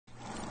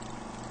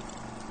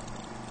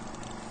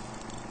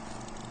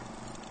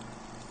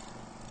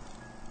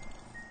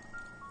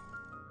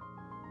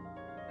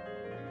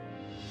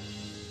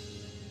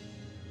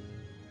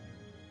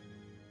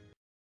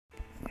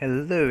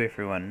Hello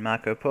everyone,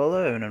 Marco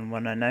Polo and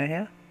One I Know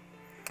here,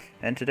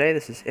 and today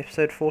this is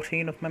episode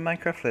 14 of my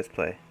Minecraft Let's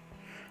Play.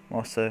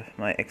 Also,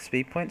 my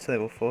XP points are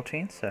level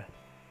 14, so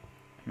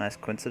nice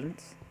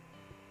coincidence.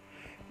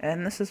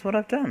 And this is what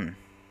I've done.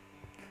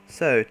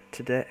 So,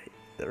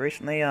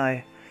 recently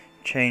I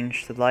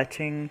changed the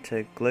lighting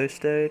to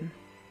glowstone.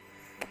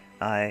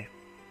 I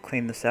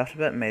cleaned this out a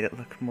bit, made it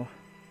look more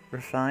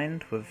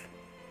refined with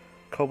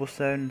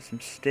cobblestone and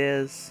some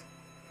stairs.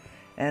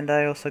 And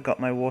I also got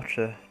my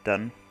water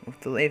done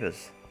with the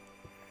levers.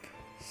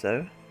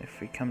 So,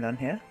 if we come down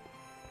here,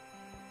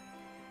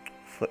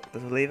 flick the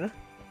lever,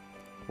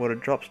 water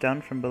drops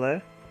down from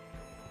below,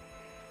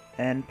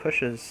 and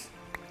pushes.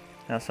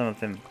 Now some of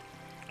them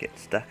get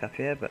stuck up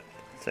here, but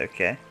it's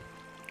okay.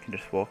 You can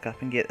just walk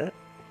up and get it.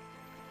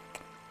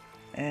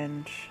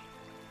 And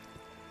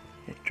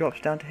it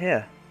drops down to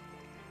here.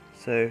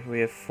 So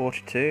we have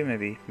 42,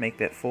 maybe make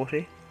that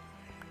 40.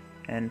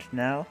 And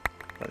now,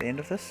 by the end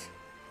of this,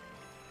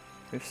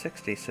 we have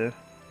 60, so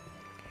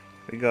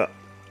we got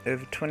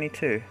over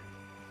 22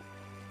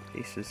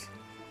 pieces.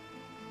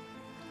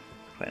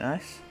 Quite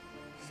nice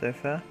so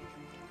far.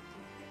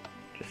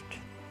 Just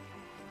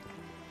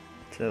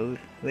to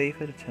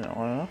leave it, to turn it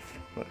on and off.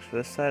 Works for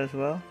this side as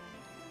well.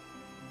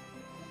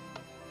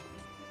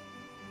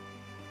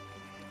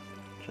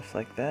 Just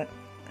like that.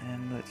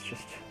 And let's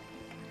just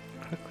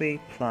quickly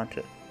plant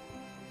it.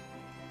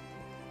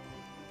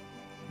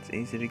 It's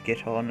easy to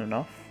get on and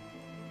off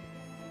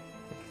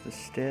with the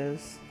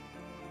stairs.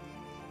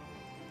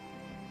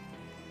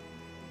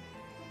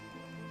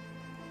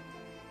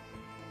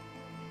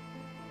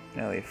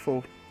 Nearly a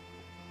full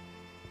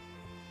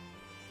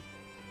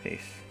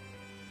piece.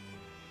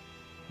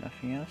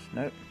 Nothing else?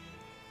 Nope.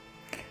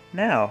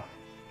 Now,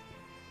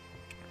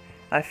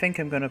 I think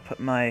I'm going to put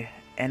my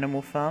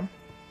animal farm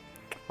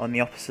on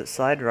the opposite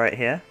side right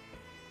here.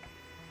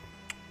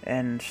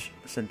 And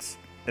since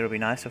it'll be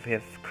nice if we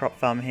have crop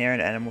farm here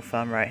and animal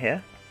farm right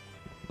here.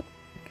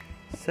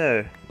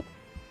 So,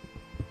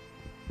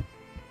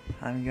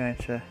 I'm going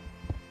to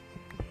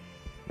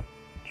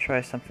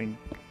try something.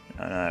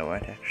 Oh no, I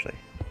won't actually.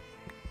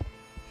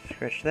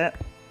 Scratch that.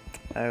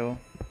 I will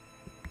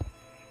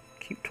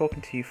keep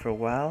talking to you for a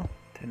while,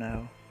 then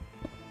I'll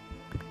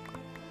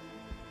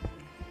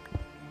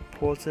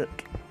pause it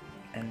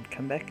and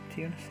come back to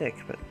you in a sec,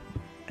 but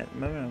at the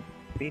moment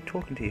I'll be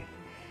talking to you.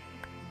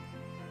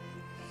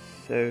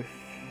 So,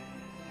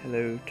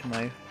 hello to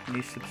my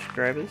new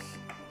subscribers.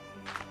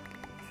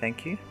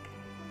 Thank you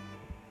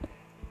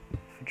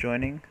for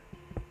joining,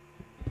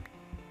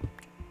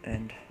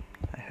 and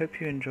I hope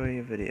you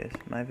enjoy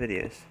my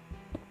videos.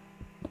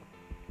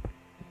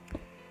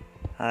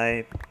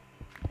 I'm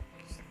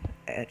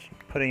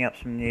putting up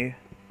some new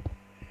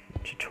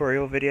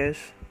tutorial videos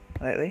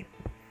lately.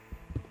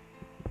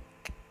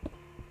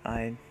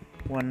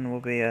 One will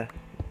be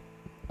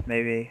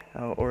maybe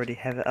I'll already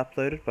have it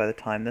uploaded by the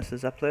time this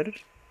is uploaded,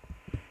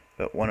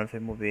 but one of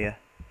them will be a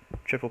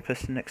triple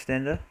piston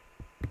extender,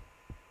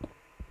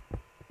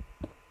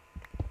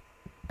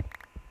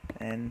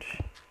 and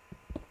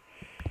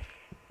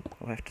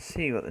we'll have to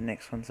see what the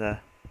next ones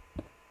are.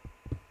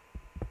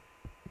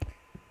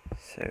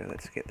 So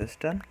let's get this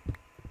done,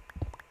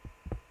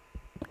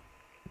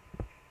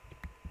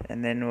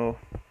 and then we'll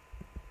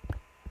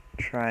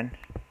try and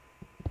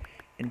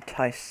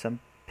entice some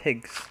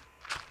pigs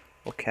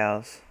or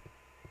cows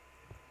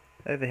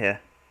over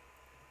here.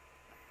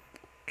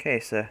 Okay,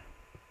 so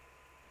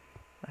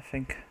I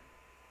think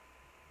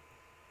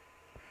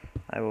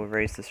I will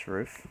raise this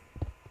roof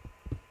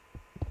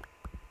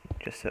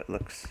just so it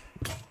looks...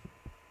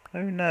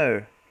 Oh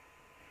no!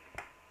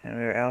 And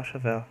we're out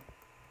of our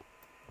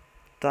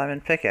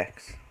diamond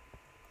pickaxe.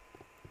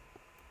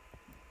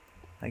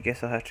 I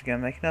guess I'll have to go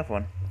and make another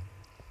one.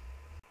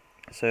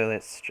 So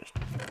let's just...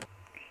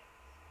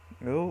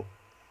 Oh!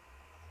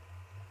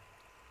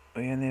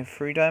 We only have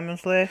 3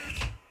 diamonds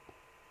left.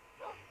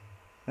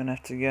 Gonna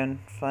have to go and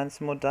find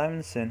some more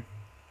diamonds soon.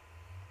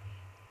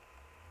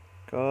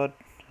 God,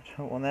 I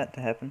don't want that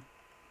to happen.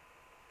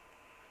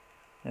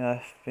 Yeah,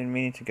 I've been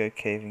meaning to go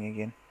caving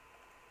again.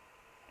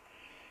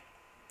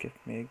 Give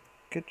me a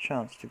good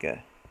chance to go.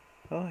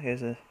 Oh,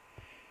 here's a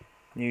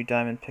new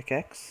diamond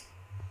pickaxe.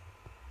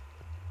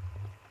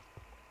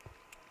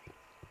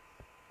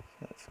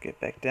 So let's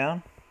get back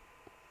down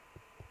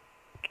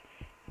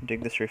and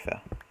dig this roof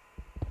out.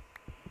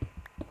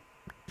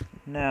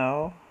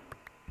 Now,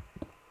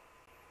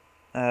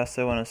 I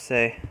also want to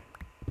say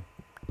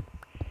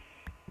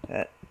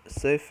that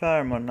so far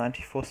I'm on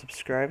 94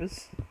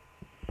 subscribers,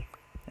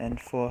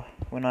 and for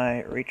when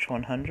I reach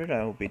 100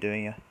 I will be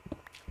doing a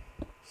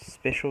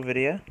special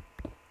video.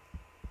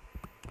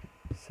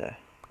 So,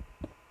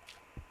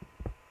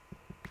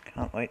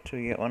 can't wait till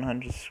you get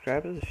 100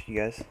 subscribers. If you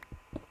guys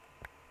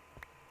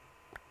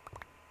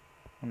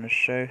want to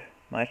show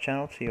my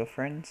channel to your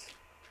friends,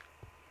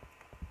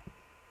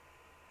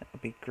 that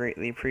would be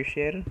greatly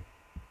appreciated.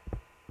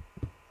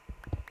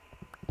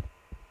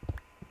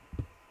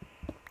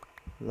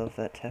 Love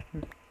that to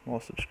happen.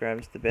 More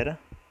subscribers the better.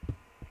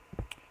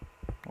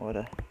 What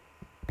a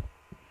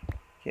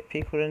get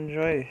people to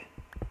enjoy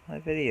my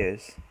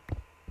videos.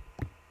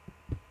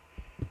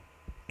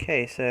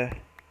 Okay, so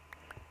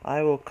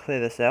I will clear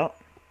this out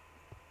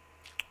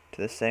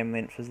to the same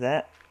length as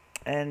that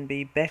and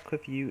be back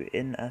with you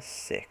in a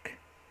sec.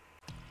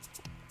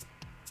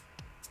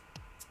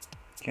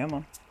 Come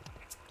on.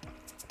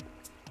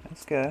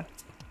 Let's go.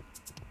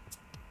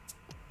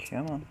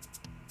 Come on.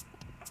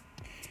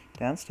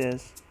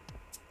 Downstairs.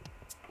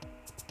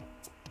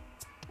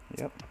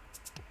 Yep.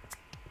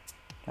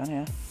 Down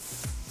here.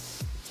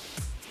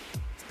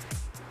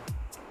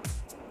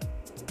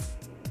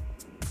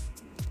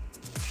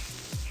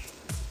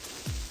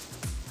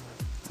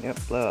 Yep,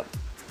 blow up.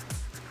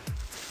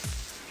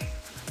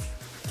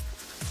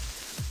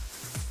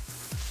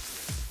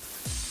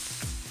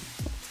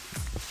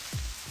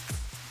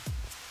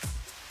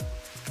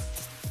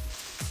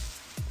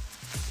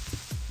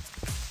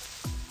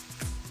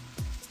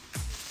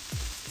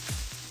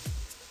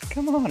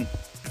 Come on.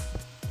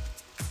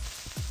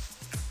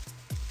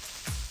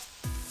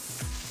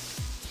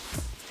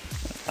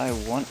 I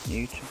want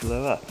you to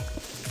blow up.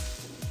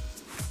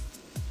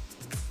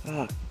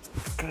 Oh,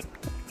 God.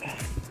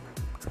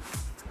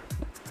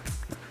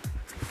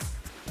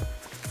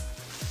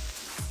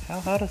 How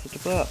hard is it to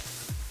blow up?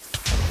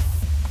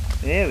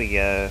 There we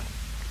go.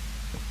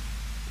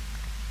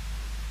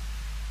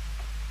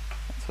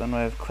 That's one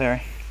way of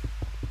clearing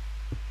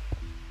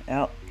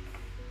out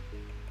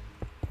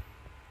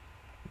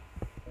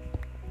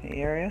the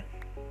area.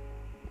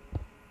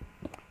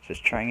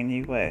 Just trying a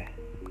new way.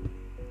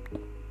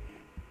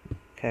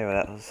 Okay, well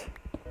that was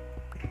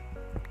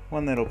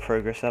one little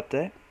progress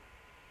update.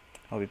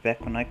 I'll be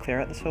back when I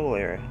clear out this whole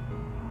area.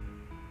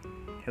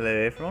 Hello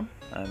everyone,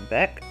 I'm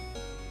back.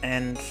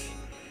 And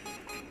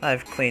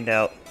I've cleaned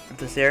out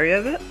this area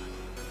a bit,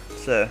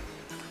 so I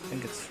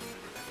think it's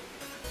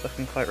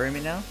looking quite roomy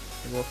now.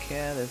 You walk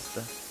here, there's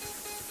the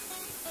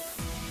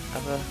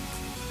other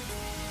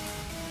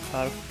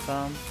part of the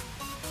farm,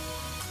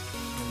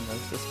 and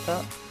there's this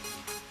part.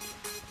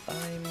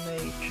 I may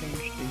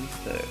change these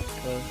though,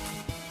 because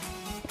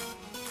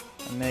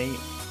I may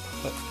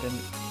put them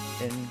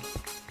in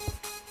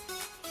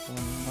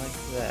one like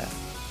that.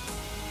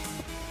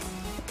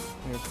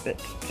 They're a bit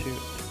too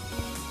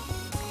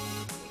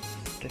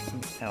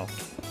sticking out.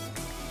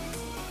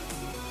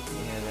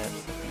 Yeah, that's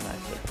looking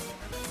nicer.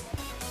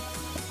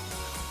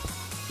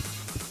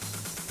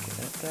 Get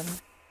that done.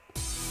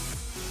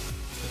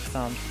 This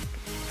farm's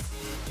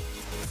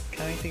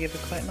coming together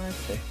quite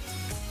nicely.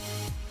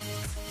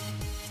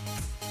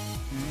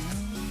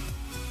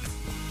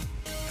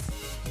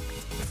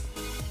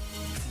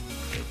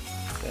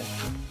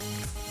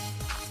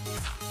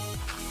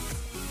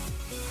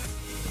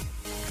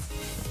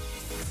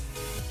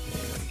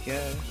 There we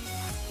go.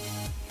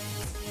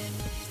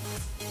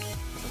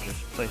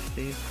 Place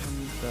these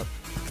ones up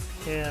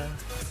here,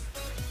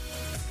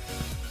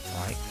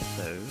 like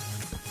so.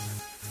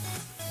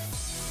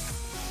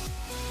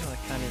 Oh, I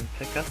can't even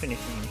pick up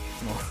anything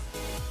anymore.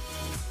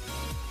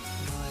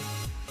 My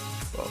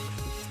box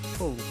is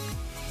full.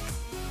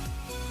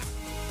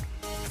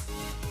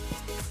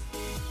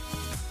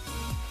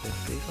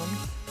 There's these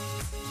ones.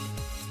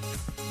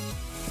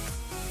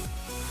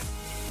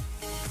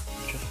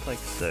 Just like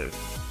so.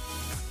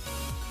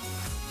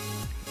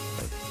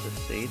 Place the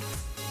seed.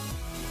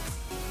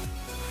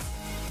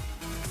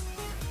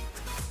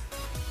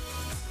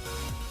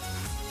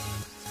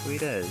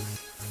 Sweet as.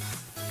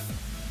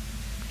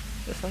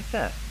 Just like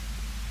that.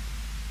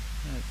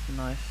 That's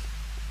nice.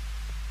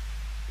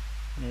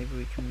 Maybe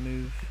we can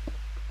move.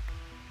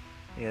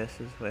 Yeah, this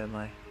is where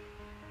my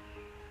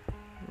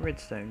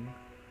redstone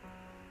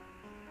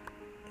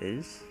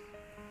is.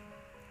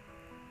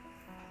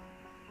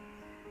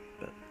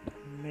 But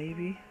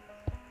maybe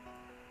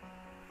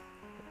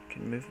we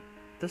can move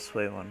this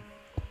way one.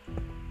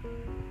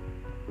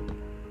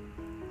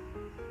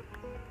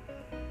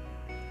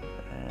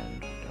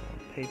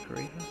 Paper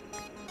even.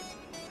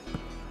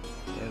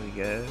 There we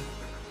go.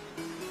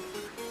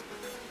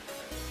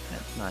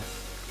 That's nice.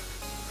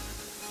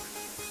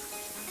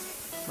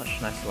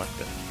 Much nicer like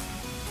this.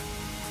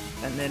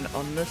 And then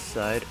on this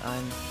side,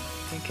 I'm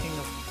thinking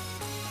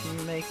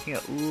of making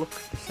it look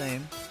the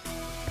same.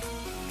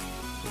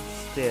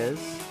 Stairs.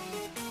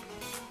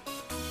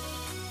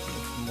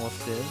 Some more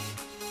stairs.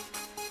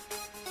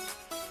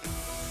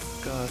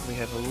 God, we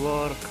have a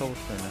lot of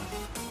cobblestone now.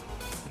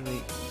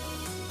 Really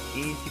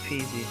easy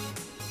peasy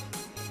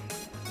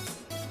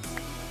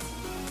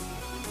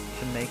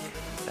to make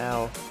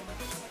our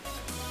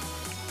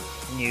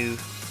new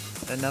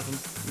another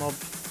mob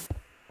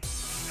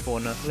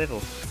spawner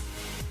level.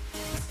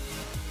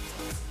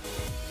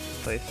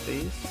 Place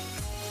these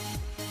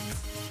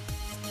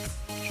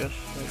just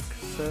like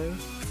so,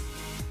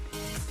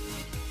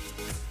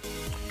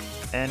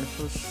 and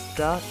for the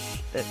start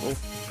it will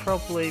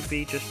probably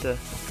be just a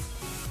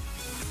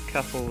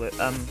couple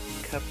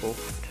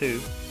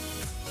two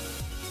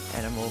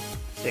animal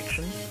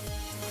sections.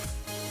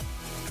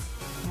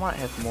 Might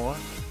have more,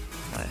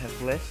 might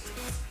have less.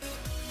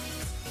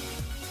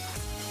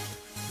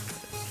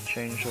 Let's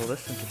change all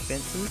this into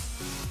fences.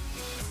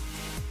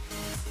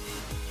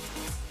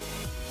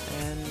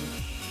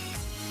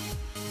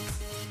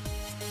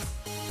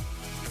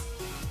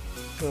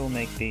 we'll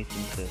make these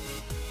into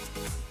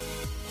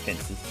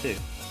fences too.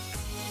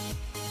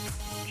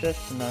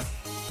 Just enough.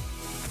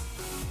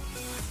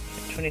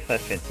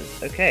 25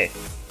 fences. Okay.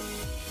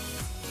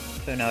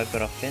 So now we've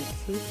got our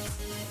fences.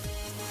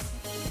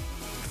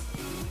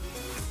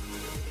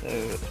 So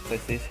let's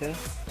place these here.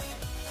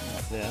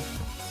 Not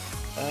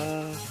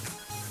there.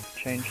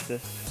 Change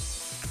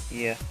this.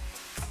 Yeah.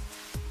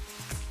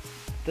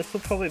 This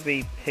will probably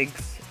be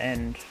pigs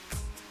and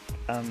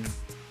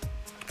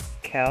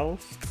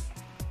cows.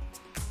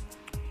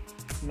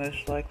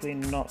 Most likely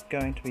not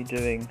going to be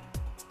doing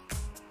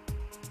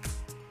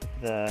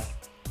the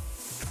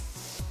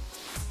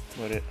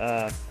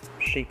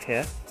sheep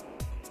here.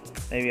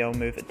 Maybe I'll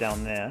move it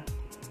down there.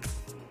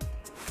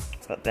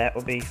 But that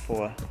will be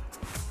for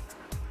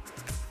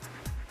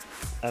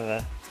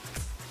other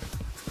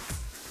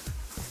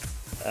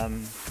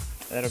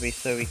that'll be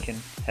so we can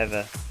have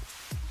a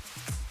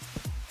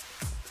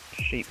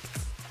sheep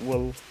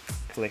wool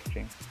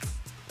collecting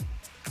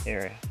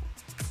area.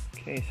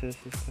 Okay, so this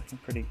is looking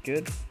pretty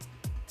good.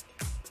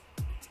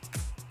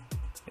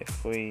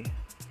 If we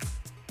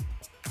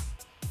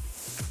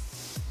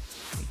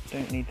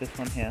don't need this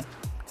one here.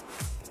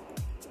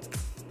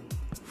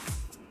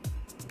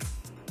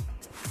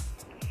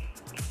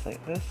 Just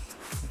like this.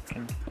 We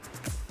can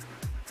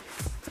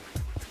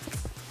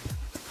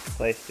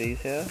place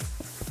these here.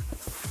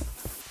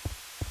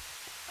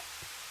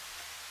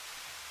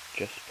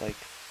 Just like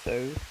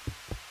so.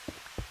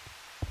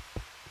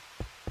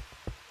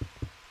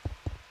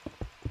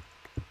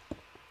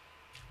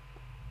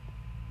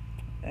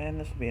 And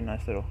this will be a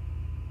nice little...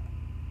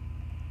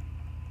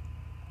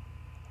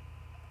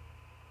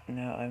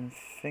 Now I'm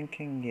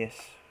thinking,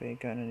 yes, we're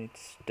going to need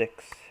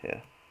sticks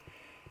here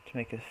to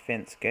make a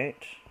fence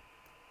gate.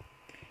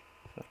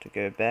 So I have to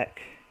go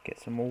back, get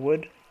some more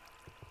wood,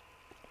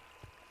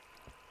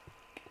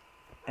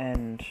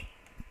 and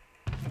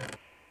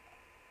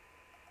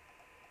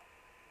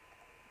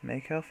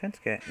make our fence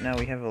gate. Now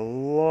we have a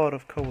lot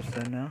of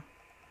cobblestone now,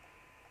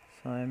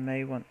 so I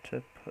may want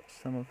to put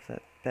some of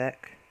that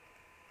back.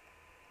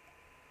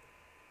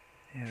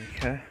 There we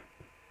go.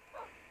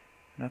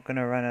 Not going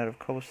to run out of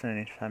cobblestone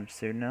anytime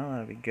soon now,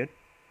 that'll be good.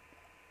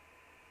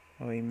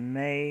 Or we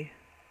may,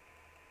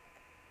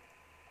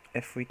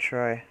 if we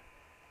try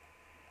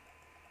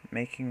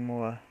making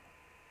more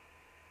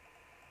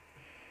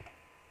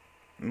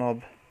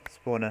mob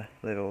spawner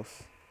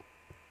levels.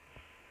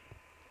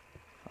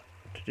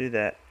 To do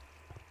that,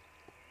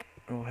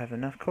 we'll have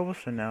enough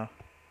cobblestone now,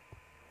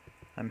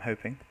 I'm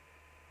hoping.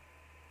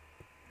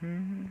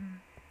 Can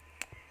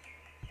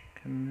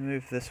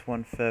move this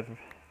one further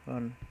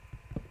on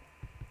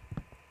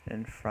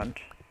in front,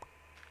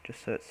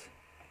 just so it's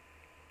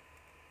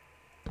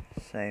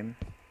same,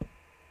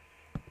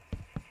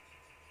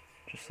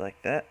 just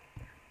like that.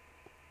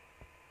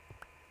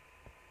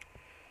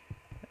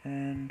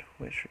 And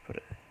where should we put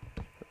it?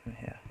 Put them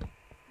here.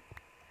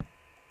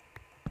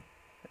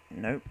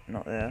 Nope,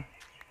 not there.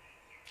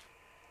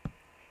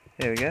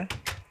 There we go.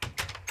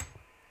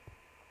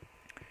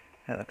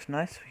 That looks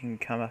nice. We can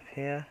come up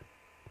here.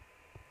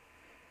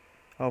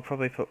 I'll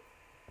probably put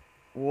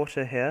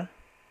water here,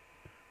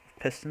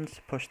 pistons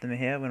to push them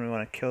here when we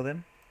want to kill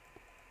them.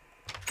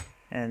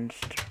 And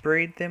to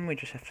breed them, we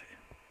just have to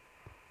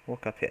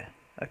walk up here.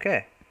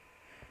 Okay.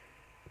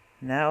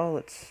 Now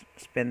let's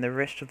spend the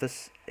rest of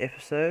this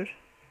episode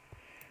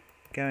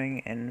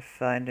going and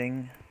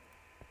finding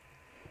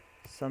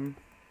some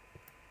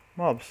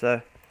mobs.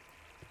 So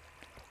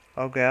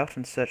I'll go out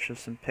in search of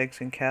some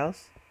pigs and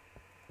cows,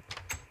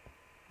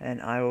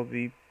 and I will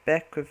be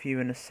back with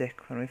you in a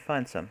sec when we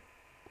find some.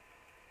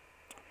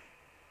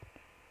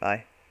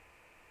 Bye.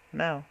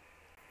 Now,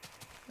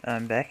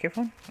 I'm back,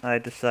 everyone. I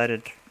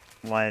decided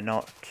why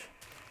not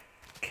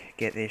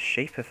get these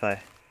sheep if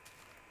I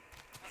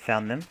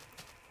found them.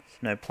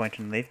 There's no point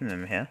in leaving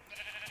them here.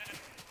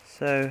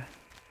 So,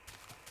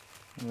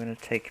 I'm going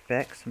to take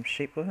back some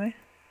sheep with me.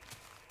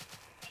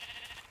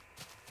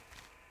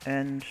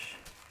 And,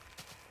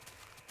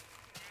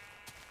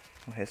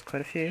 well, here's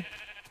quite a few.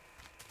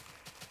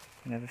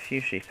 We have a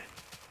few sheep.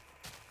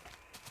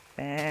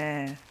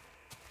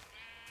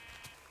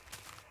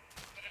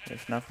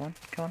 There's another one.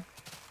 Come on.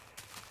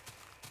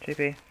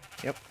 GP.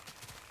 Yep.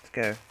 Let's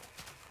go.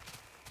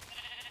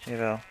 Yeah,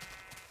 well.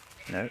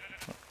 No.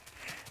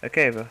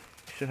 Okay, but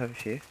we still have a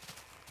few.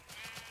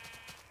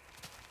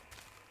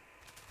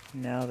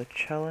 Now the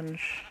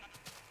challenge.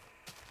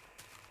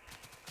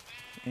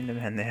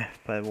 Enderman there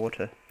by the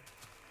water.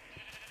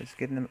 Just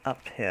getting them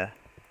up here.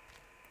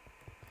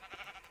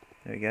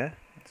 There we go.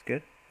 That's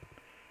good.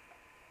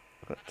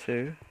 Got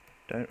two.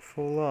 Don't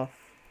fall off.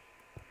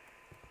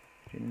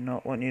 Do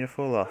not want you to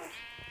fall off.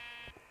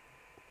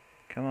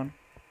 Come on.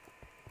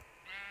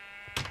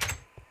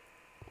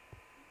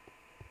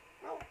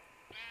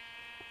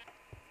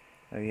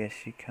 Oh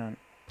yes, you can't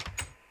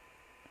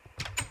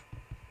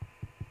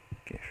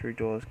get through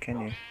doors,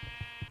 can you?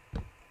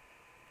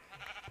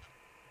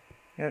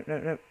 No, no,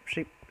 no.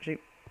 Sheep,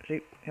 sheep,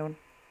 sheep. Come on.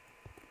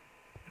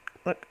 Look,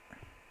 look.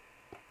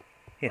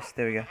 Yes,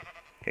 there we go.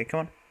 Okay, come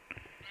on.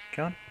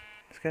 Come on.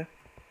 Let's go.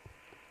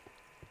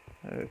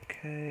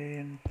 Okay,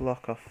 and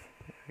block off.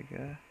 There we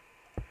go.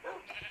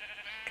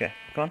 Okay,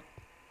 go on.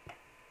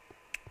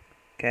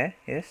 Okay,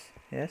 yes,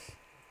 yes.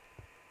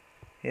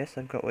 Yes,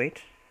 I've got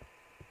weight.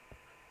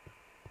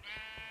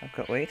 I've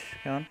got weight.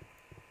 Go on.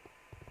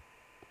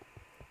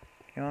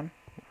 Go on.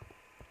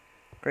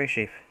 Grey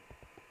sheep.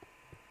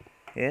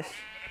 Yes,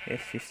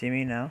 yes, you see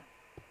me now.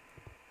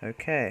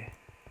 Okay.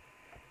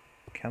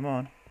 Come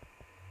on.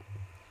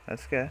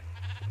 Let's go.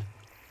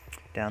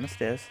 Down the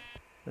stairs.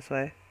 This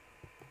way.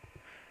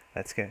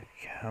 Let's go.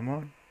 Come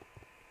on.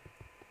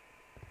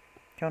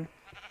 Come on.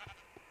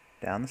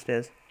 Down the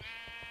stairs.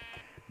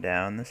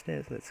 Down the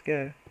stairs. Let's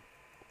go.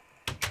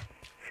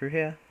 Through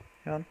here.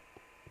 Come on.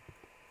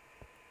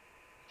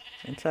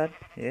 Inside.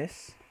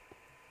 Yes.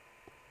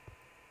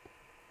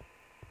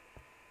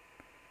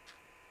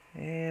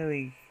 There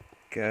we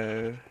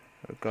go.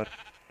 Oh god.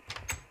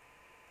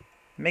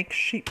 Make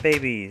sheep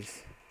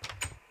babies.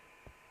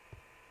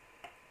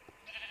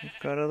 We've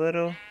got a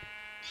little...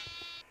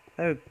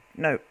 Oh,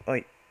 no,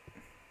 wait.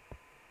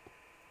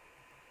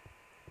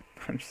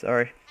 I'm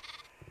sorry.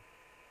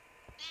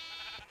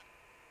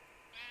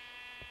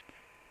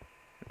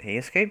 He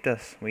escaped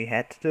us. We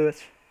had to do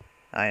it.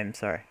 I am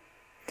sorry.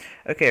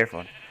 Okay,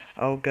 everyone.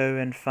 I'll go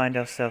and find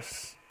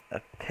ourselves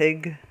a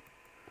pig.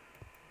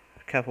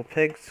 A couple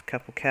pigs, a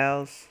couple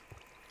cows.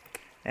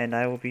 And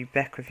I will be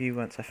back with you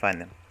once I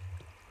find them.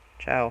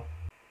 Ciao.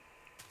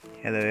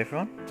 Hello,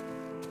 everyone.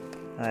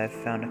 I have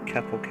found a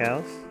couple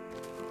cows.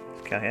 There's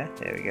a cow here.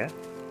 There we go.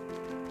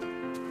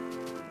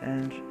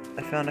 And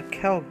I found a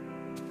cow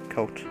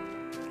colt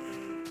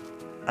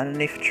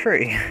underneath a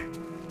tree.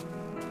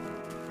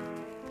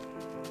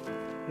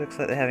 Looks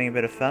like they're having a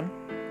bit of fun.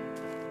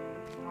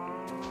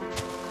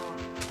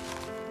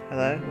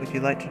 Hello, would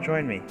you like to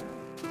join me?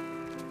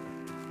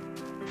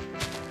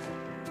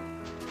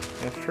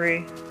 You're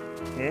free.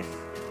 Yes.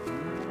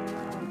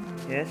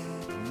 Yes.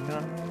 Come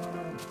on.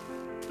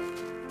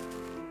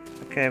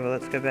 Okay, well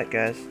let's go back,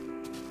 guys.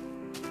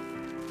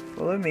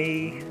 Follow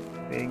me.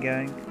 Where are you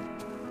going?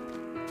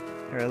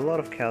 There are a lot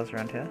of cows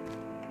around here.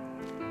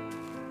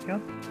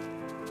 Come on.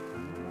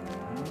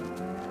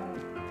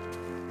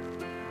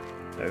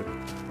 Oh.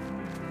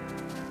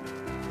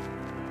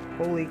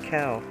 Holy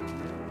cow.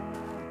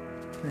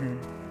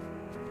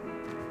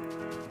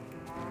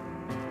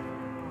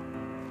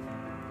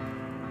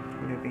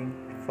 We're being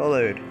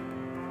followed.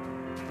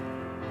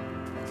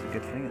 That's a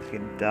good thing. It's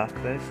getting dark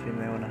though, so you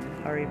may want to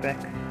hurry back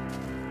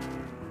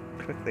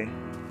quickly.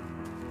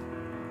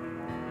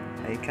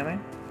 Are you coming?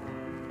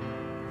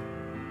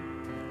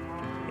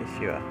 Yes,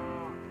 you are.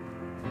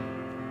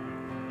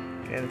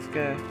 Okay, let's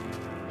go.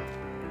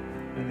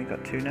 We only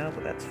got 2 now,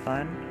 but that's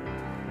fine.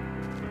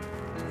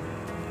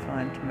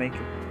 Fine to make a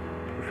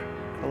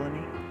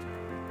colony.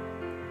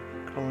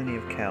 Colony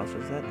of cows,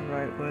 is that the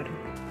right word?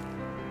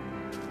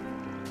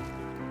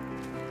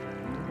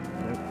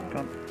 Nope, come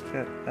on, let's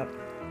go, up.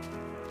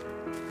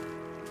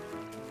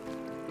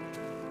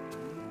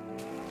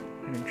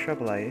 You're in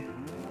trouble, are you?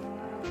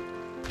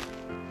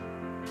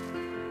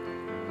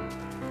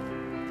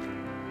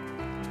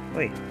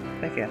 Wait,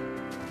 back here.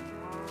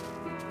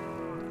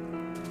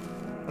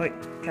 Wait,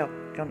 cow,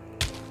 come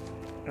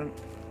on.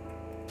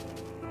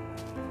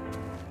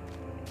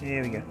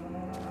 There we go.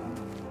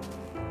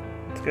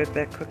 Let's go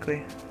back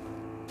quickly.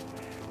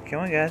 Come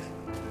on, guys.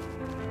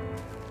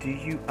 Do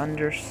you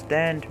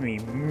understand me?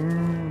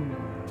 Moo.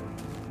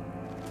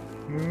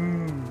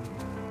 Moo.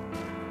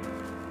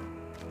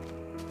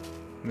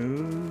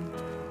 Moo.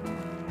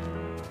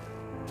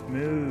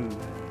 Moo.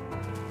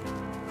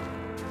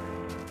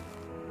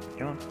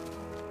 Come on.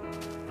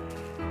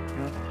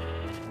 Come on.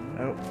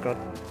 Oh, God,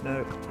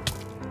 no.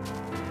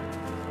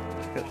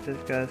 Let's go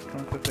upstairs, guys. Come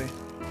on, quickly.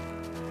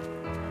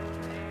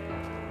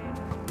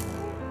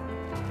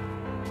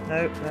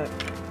 No, no.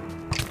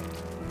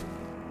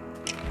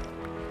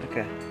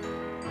 Okay.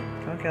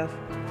 Come on, cows.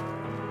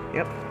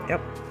 Yep,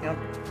 yep, yep.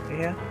 You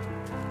here?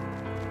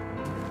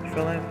 You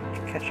following?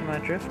 You catching my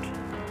drift?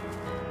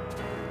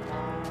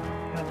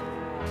 Come on.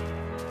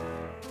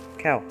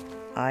 Cow,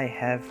 I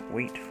have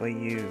wheat for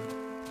you.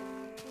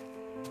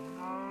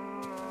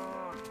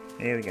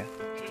 Here we go.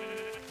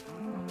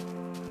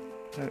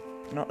 No,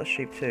 not the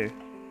sheep too.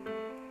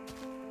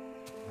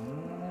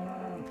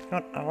 Come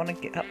on, I want to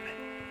get up.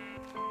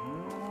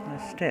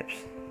 Steps.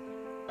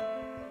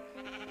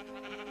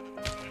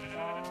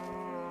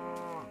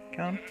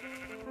 Come on.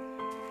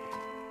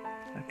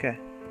 Okay.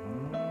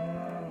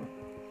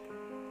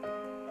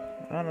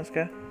 Come on, let's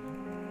go.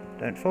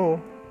 Don't fall.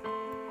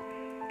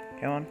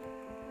 Come on.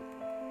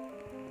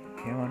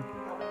 Come on.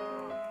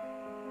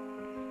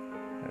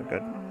 Oh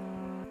god.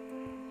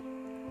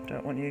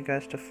 Don't want you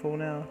guys to fall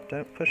now.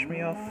 Don't push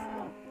me off.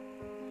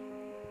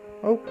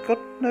 Oh god,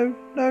 no,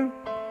 no.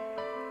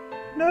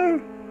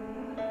 No!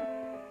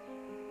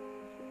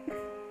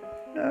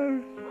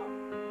 No!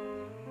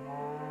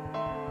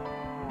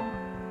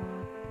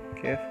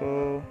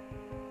 Careful.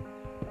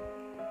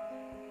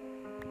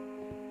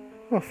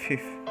 Oh, phew.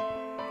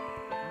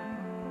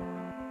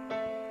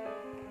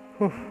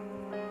 Whew.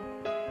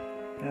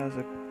 That was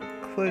a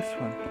close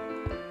one.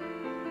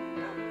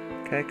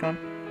 Okay, come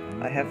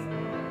on. I have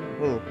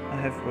wool. I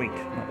have wheat,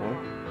 not wool.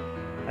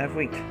 I have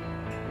wheat.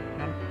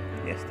 Come on.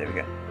 Yes, there we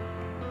go.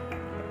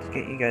 Let's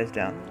get you guys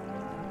down.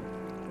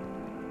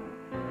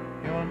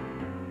 Come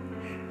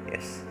on.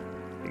 Yes.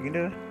 You can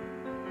do it.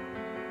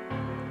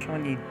 Come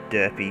on, you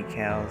derpy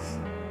cows.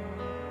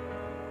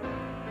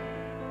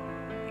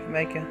 You can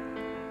make it.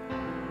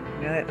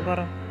 Nearly at the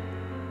bottom.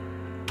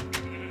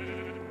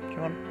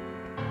 Come on.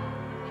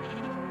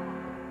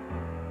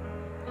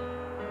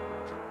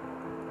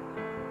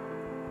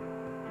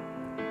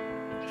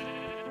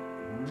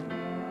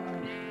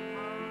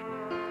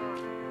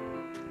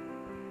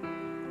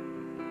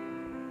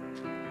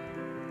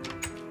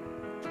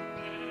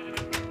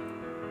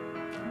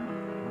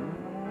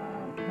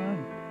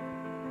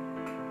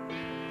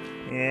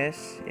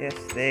 Yes, yes,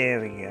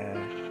 there we go.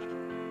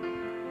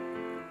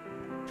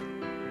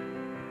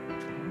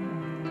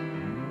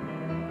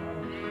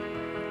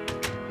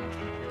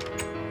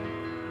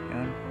 Go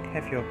on,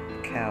 have your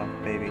cow,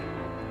 baby.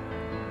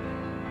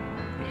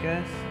 You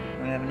guys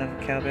wanna have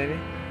another cow, baby?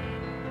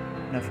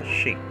 Another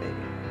sheep, baby.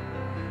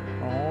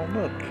 Oh,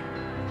 look.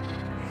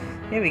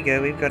 Here we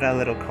go, we've got our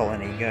little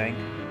colony going.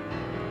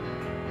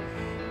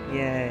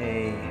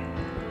 Yay.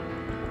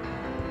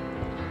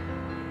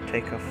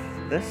 Take off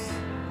this.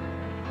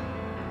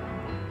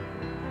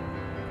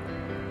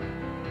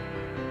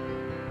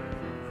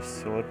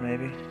 Sword,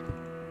 maybe.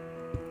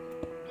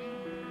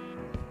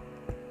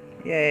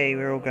 Yay,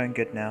 we're all going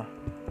good now.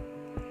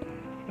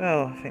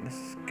 Well, I think this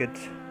is a good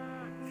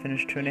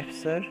finish to an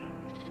episode.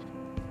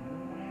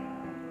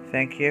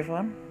 Thank you,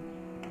 everyone.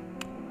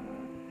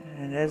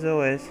 And as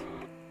always,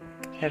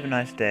 have a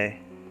nice day.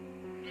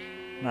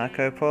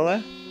 Marco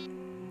Polo,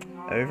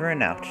 over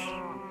and out.